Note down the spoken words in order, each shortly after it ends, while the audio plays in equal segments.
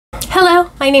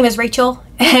Hello, my name is Rachel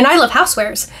and I love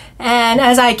housewares. And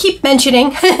as I keep mentioning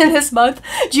this month,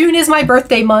 June is my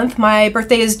birthday month. My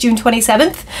birthday is June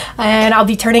 27th and I'll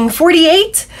be turning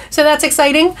 48, so that's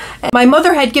exciting. My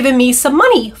mother had given me some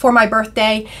money for my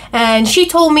birthday and she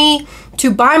told me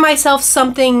to buy myself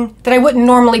something that I wouldn't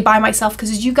normally buy myself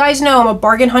because, as you guys know, I'm a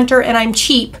bargain hunter and I'm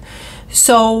cheap.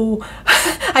 So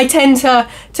I tend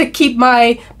to keep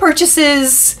my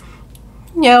purchases,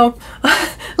 you know,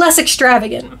 less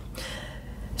extravagant.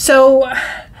 So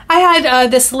I had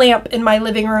this lamp in my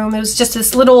living room. It was just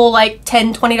this little like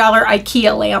 $10, $20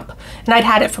 IKEA lamp, and I'd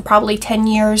had it for probably 10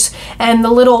 years. And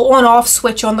the little on-off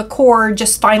switch on the cord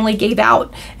just finally gave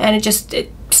out, and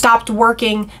it stopped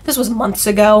working. This was months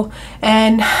ago,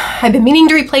 and I've been meaning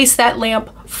to replace that lamp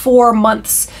for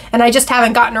months, and I just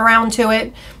haven't gotten around to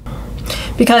it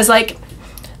because, like,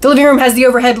 the living room has the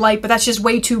overhead light, but that's just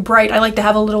way too bright. I like to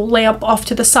have a little lamp off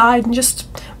to the side and just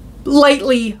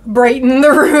lightly brighten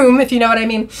the room, if you know what I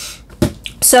mean.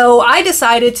 So I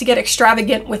decided to get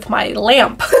extravagant with my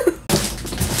lamp.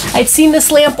 I'd seen this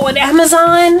lamp on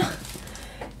Amazon,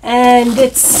 and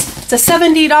it's a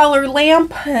 $70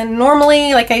 lamp, and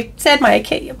normally, like I said, my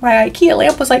IKEA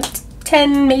lamp was like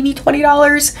 $10, maybe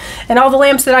 $20, and all the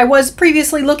lamps that I was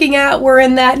previously looking at were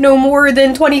in that no more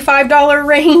than $25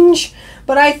 range.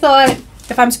 But I thought,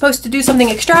 if I'm supposed to do something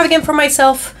extravagant for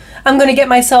myself, I'm going to get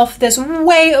myself this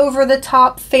way over the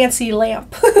top fancy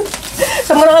lamp.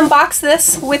 So I'm going to unbox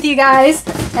this with you guys,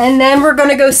 and then we're going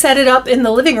to go set it up in the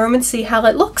living room and see how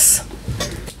it looks.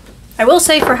 I will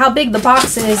say, for how big the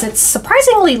box is, it's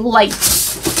surprisingly light.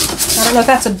 I don't know if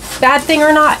that's a bad thing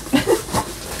or not.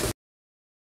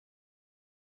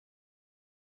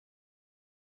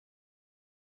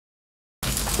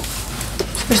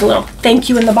 There's a little thank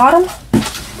you in the bottom.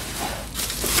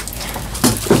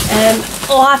 And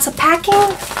lots of packing.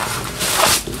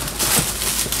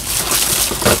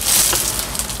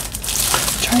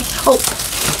 Oh,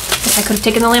 I guess I could have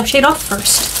taken the lampshade off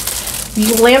first.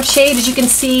 The lampshade, as you can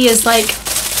see, is like,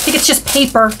 I think it's just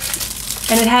paper,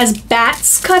 and it has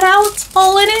bats cut out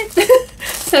all in it.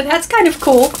 So that's kind of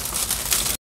cool.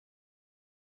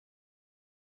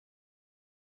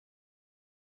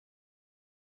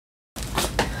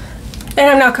 And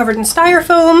I'm now covered in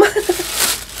styrofoam.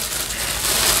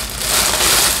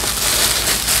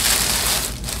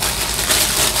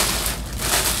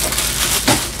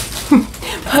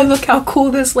 Look how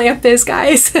cool this lamp is,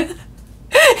 guys.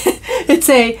 It's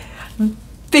a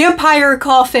vampire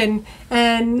coffin,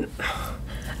 and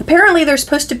apparently there's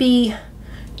supposed to be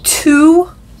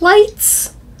 2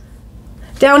 lights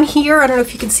down here. I don't know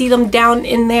if you can see them down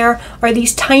in there, are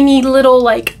these tiny little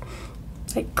like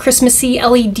Christmassy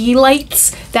LED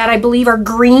lights that I believe are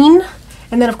green,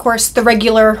 and then of course the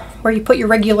regular, where you put your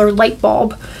regular light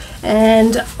bulb.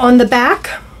 And on the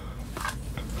back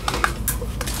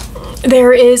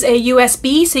there is a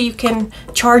USB, so you can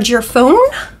charge your phone.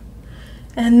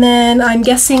 And then I'm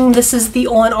guessing this is the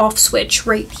on-off switch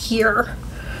right here.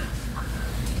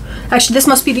 Actually, this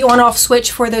must be the on-off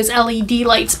switch for those LED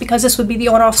lights, because this would be the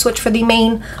on-off switch for the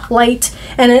main light.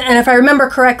 And if I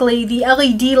remember correctly, the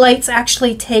LED lights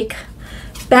actually take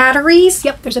batteries.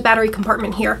 Yep, there's a battery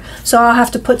compartment here. So I'll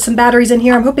have to put some batteries in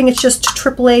here. I'm hoping it's just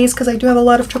AAAs, because I do have a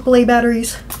lot of AAA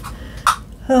batteries.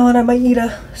 Oh, and I might need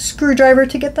a screwdriver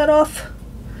to get that off.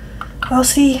 I'll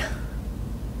see.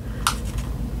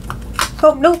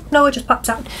 Oh, no, it just pops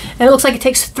out. And it looks like it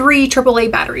takes 3 AAA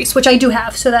batteries, which I do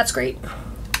have, so that's great.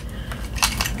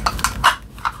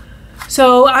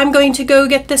 So I'm going to go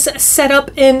get this set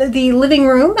up in the living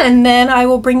room, and then I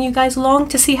will bring you guys along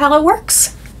to see how it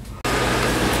works.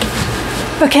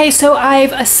 Okay, so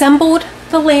I've assembled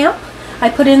the lamp. I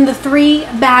put in the 3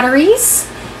 batteries,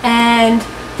 and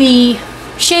the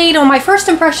shade, on my first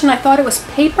impression I thought it was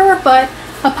paper, but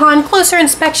upon closer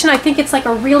inspection I think it's like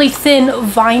a really thin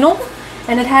vinyl,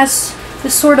 and it has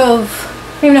this sort of,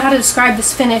 I don't even know how to describe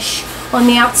this finish on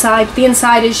the outside. The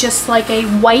inside is just like a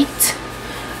white,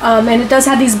 and it does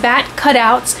have these bat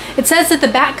cutouts. It says that the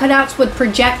bat cutouts would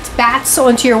project bats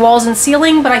onto your walls and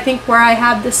ceiling, but I think where I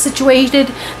have this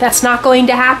situated, that's not going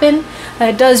to happen.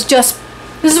 It does just,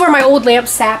 this is where my old lamp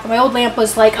sat. My old lamp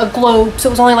was like a globe, so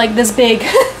it was only like this big.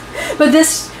 But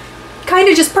this kind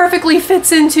of just perfectly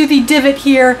fits into the divot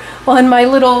here on my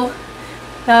little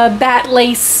bat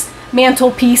lace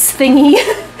mantelpiece thingy.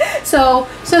 so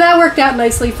that worked out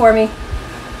nicely for me.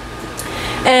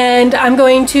 And I'm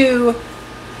going to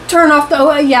turn off the,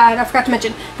 oh yeah, I forgot to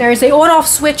mention, there is a on-off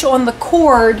switch on the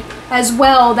cord as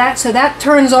well. So that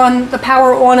turns on the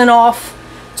power on and off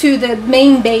to the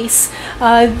main base.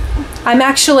 I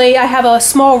have a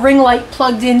small ring light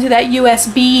plugged into that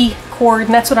USB cord,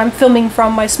 and that's what I'm filming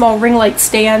from, my small ring light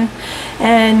stand,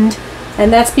 and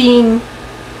that's being,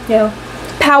 you know,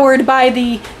 powered by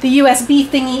the USB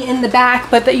thingy in the back,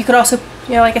 but that you could also,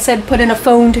 you know, like I said, put in a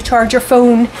phone to charge your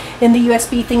phone in the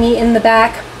USB thingy in the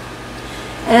back.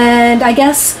 And I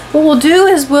guess what we'll do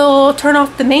is we'll turn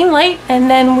off the main light, and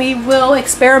then we will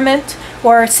experiment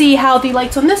or see how the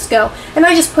lights on this go. And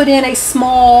I just put in a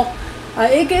small,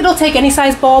 it'll take any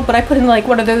size bulb, but I put in like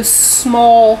one of those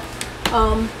small,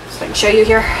 so I can show you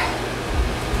here.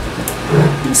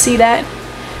 You see that?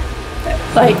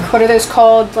 Like, what are those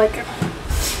called? Like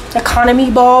economy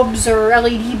bulbs or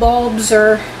LED bulbs,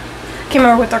 or I can't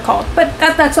remember what they're called, but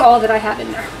that's all that I have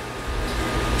in there.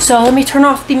 So let me turn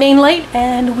off the main light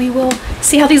and we will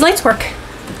see how these lights work.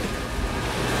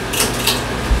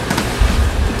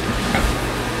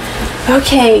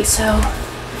 Okay, so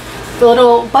the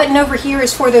little button over here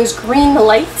is for those green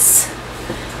lights,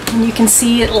 and you can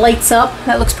see it lights up.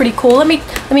 That looks pretty cool. Let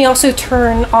me also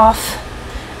turn off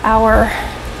our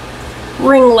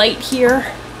ring light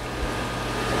here.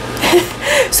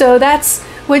 So that's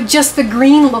what just the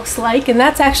green looks like, and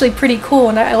that's actually pretty cool,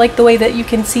 and I like the way that you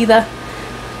can see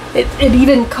it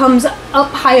even comes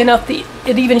up high enough that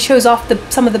it even shows off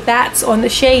some of the bats on the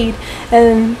shade,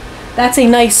 and that's a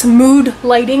nice mood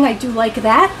lighting. I do like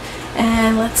that.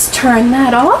 And let's turn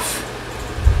that off.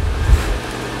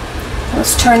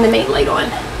 Let's turn the main light on.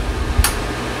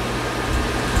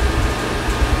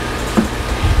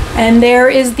 And there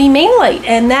is the main light,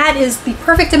 and that is the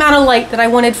perfect amount of light that I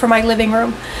wanted for my living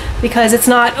room, because it's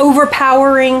not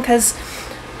overpowering, because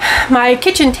my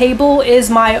kitchen table is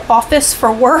my office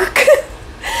for work.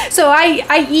 So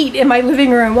I eat in my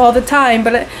living room all the time,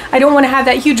 but I don't want to have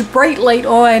that huge bright light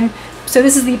on. So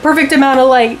this is the perfect amount of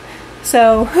light.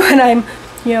 So when I'm,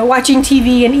 you know, watching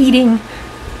TV and eating,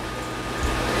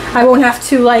 I won't have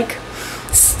to like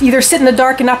either sit in the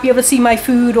dark and not be able to see my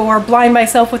food, or blind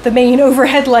myself with the main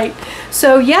overhead light.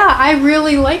 So yeah, I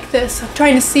really like this. I'm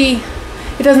trying to see.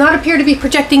 It does not appear to be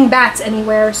projecting bats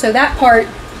anywhere, so that part.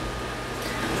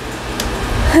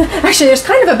 Actually, there's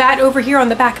kind of a bat over here on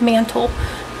the back mantle.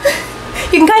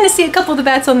 You can kind of see a couple of the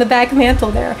bats on the back mantle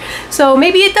there. So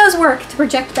maybe it does work to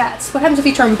project bats. What happens if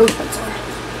you turn both lights on?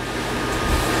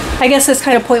 I guess it's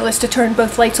kind of pointless to turn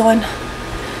both lights on,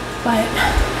 but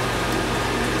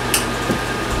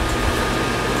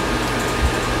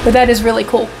that is really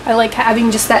cool. I like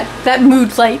having just that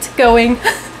mood light going.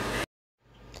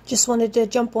 Just wanted to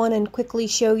jump on and quickly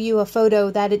show you a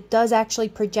photo that it does actually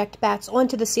project bats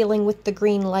onto the ceiling with the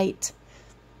green light.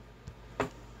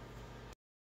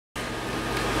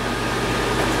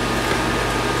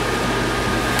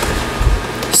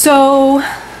 So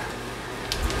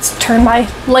let's turn my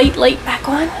light back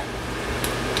on.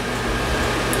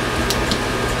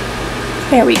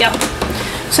 There we go.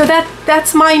 So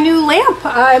that's my new lamp.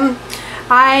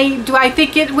 Do I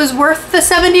think it was worth the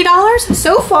 $70?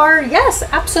 So far, yes,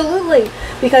 absolutely,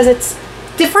 because it's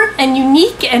different and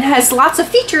unique and has lots of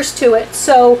features to it.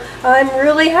 So I'm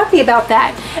really happy about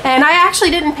that. And I actually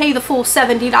didn't pay the full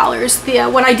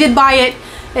 $70. When I did buy it,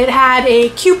 it had a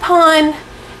coupon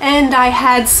and I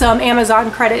had some Amazon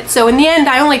credit. So in the end,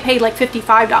 I only paid like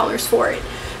 $55 for it.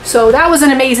 So that was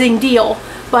an amazing deal.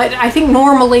 But I think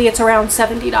normally it's around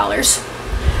 $70.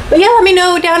 But yeah, let me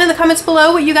know down in the comments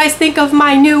below what you guys think of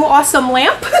my new awesome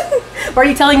lamp. I'm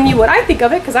already telling you what I think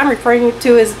of it, because I'm referring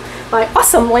to it as my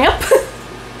awesome lamp.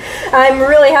 I'm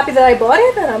really happy that I bought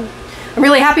it. I'm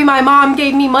really happy my mom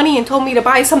gave me money and told me to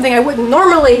buy something I wouldn't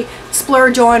normally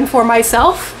splurge on for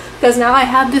myself, because now I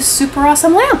have this super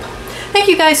awesome lamp. Thank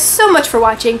you guys so much for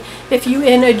watching. If you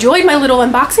enjoyed my little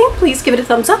unboxing, please give it a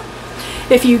thumbs up.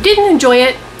 If you didn't enjoy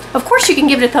it, of course you can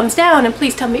give it a thumbs down, and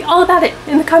please tell me all about it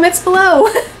in the comments below.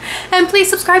 And please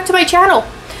subscribe to my channel.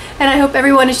 And I hope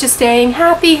everyone is just staying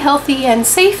happy, healthy, and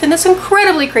safe in this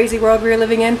incredibly crazy world we're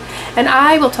living in. And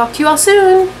I will talk to you all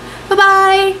soon.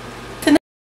 Bye-bye.